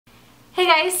Hey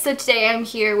guys, so today I'm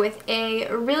here with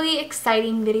a really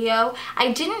exciting video.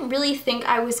 I didn't really think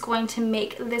I was going to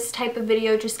make this type of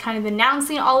video just kind of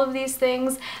announcing all of these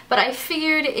things, but I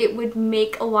figured it would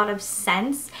make a lot of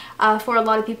sense for a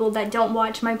lot of people that don't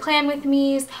watch my Plan With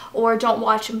Me's or don't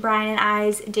watch Brian and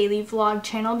I's daily vlog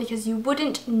channel because you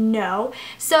wouldn't know.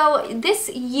 So this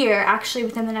year, actually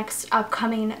within the next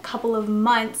upcoming couple of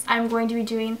months, I'm going to be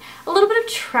doing a little bit of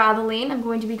traveling. I'm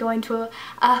going to be going to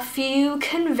a few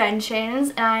conventions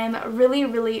and I'm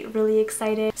really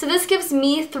excited. So this gives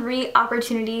me 3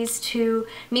 opportunities to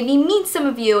maybe meet some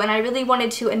of you, and I really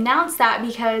wanted to announce that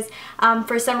because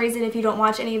for some reason, if you don't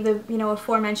watch any of the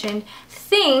aforementioned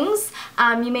things,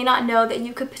 you may not know that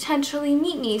you could potentially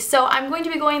meet me. So I'm going to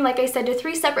be going, like I said, to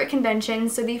 3 separate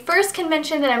conventions. So the first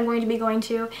convention that I'm going to be going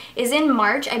to is in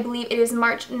March. I believe it is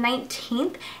March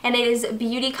 19th, and it is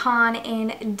BeautyCon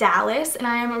in Dallas, and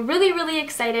I am really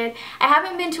excited. I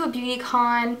haven't been to a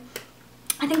BeautyCon.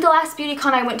 I think the last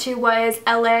BeautyCon I went to was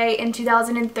LA in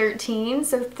 2013,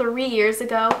 so 3 years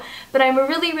ago, but I'm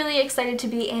really excited to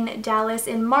be in Dallas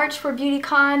in March for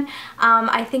BeautyCon.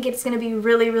 I think it's going to be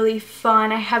really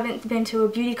fun. I haven't been to a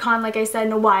BeautyCon, like I said,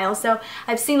 in a while, so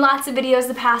I've seen lots of videos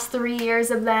the past 3 years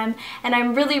of them, and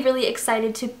I'm really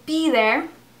excited to be there.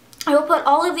 I will put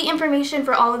all of the information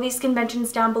for all of these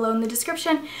conventions down below in the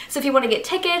description, so if you want to get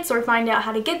tickets or find out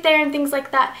how to get there and things like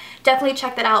that, definitely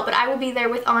check that out. But I will be there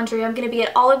with Andrea. I'm going to be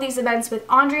at all of these events with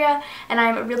Andrea, and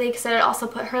I'm really excited to also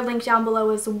put her link down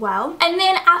below as well. And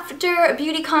then after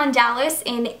BeautyCon Dallas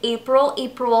in April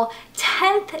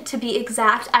 10th to be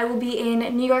exact, I will be in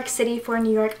New York City for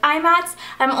New York IMATs.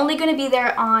 I'm only going to be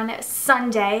there on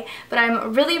Sunday, but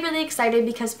I'm really excited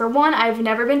because, for one, I've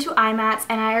never been to IMATs,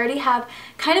 and I already have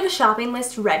kind of a shopping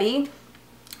list ready.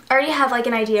 I already have like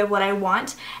an idea of what I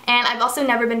want, and I've also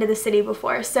never been to the city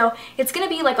before, so it's gonna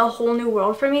be like a whole new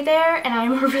world for me there, and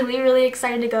I'm really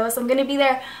excited to go. So I'm gonna be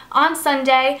there on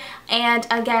Sunday, and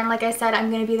again, like I said,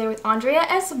 I'm gonna be there with Andrea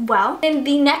as well. And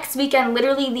the next weekend,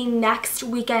 literally the next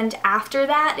weekend after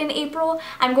that in April,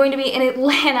 I'm going to be in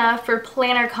Atlanta for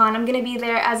PlannerCon. I'm gonna be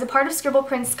there as a part of Scribble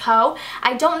Prints Co.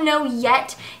 I don't know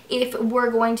yet if we're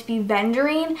going to be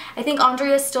vendoring. I think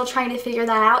Andrea is still trying to figure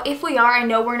that out. If we are, I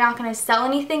know we're not going to sell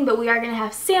anything, but we are going to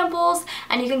have samples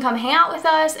and you can come hang out with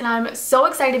us, and I'm so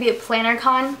excited to be at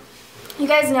PlannerCon. You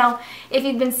guys know, if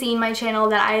you've been seeing my channel,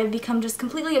 that I have become just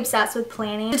completely obsessed with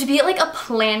planning. So to be at like a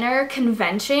planner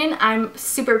convention, I'm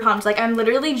super pumped. Like, I'm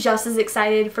literally just as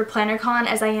excited for PlannerCon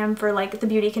as I am for like the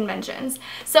beauty conventions.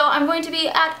 So I'm going to be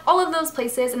at all of those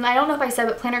places, and I don't know if I said,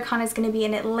 but PlannerCon is going to be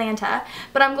in Atlanta.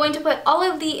 But I'm going to put all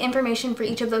of the information for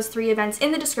each of those 3 events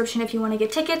in the description if you want to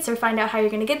get tickets or find out how you're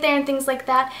going to get there and things like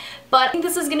that. But I think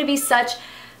this is going to be such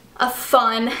a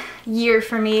fun year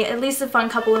for me, at least a fun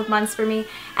couple of months for me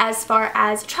as far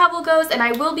as travel goes, and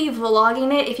I will be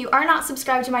vlogging it. If you are not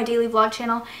subscribed to my daily vlog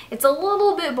channel, it's a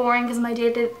little bit boring because my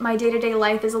day-to-day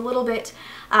life is a little bit,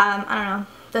 I don't know,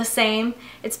 the same.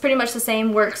 It's pretty much the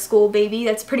same: work, school, baby.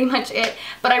 That's pretty much it.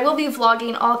 But I will be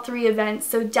vlogging all 3 events,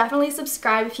 so definitely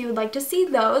subscribe if you would like to see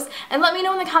those, and let me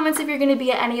know in the comments if you're going to be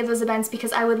at any of those events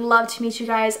because I would love to meet you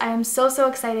guys. I am so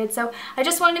excited. So I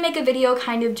just wanted to make a video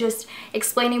kind of just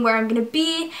explaining where I'm going to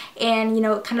be and, you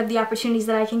know, kind of the opportunities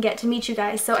that I can get to meet you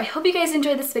guys. So I hope you guys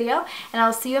enjoyed this video, and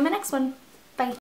I'll see you in my next one.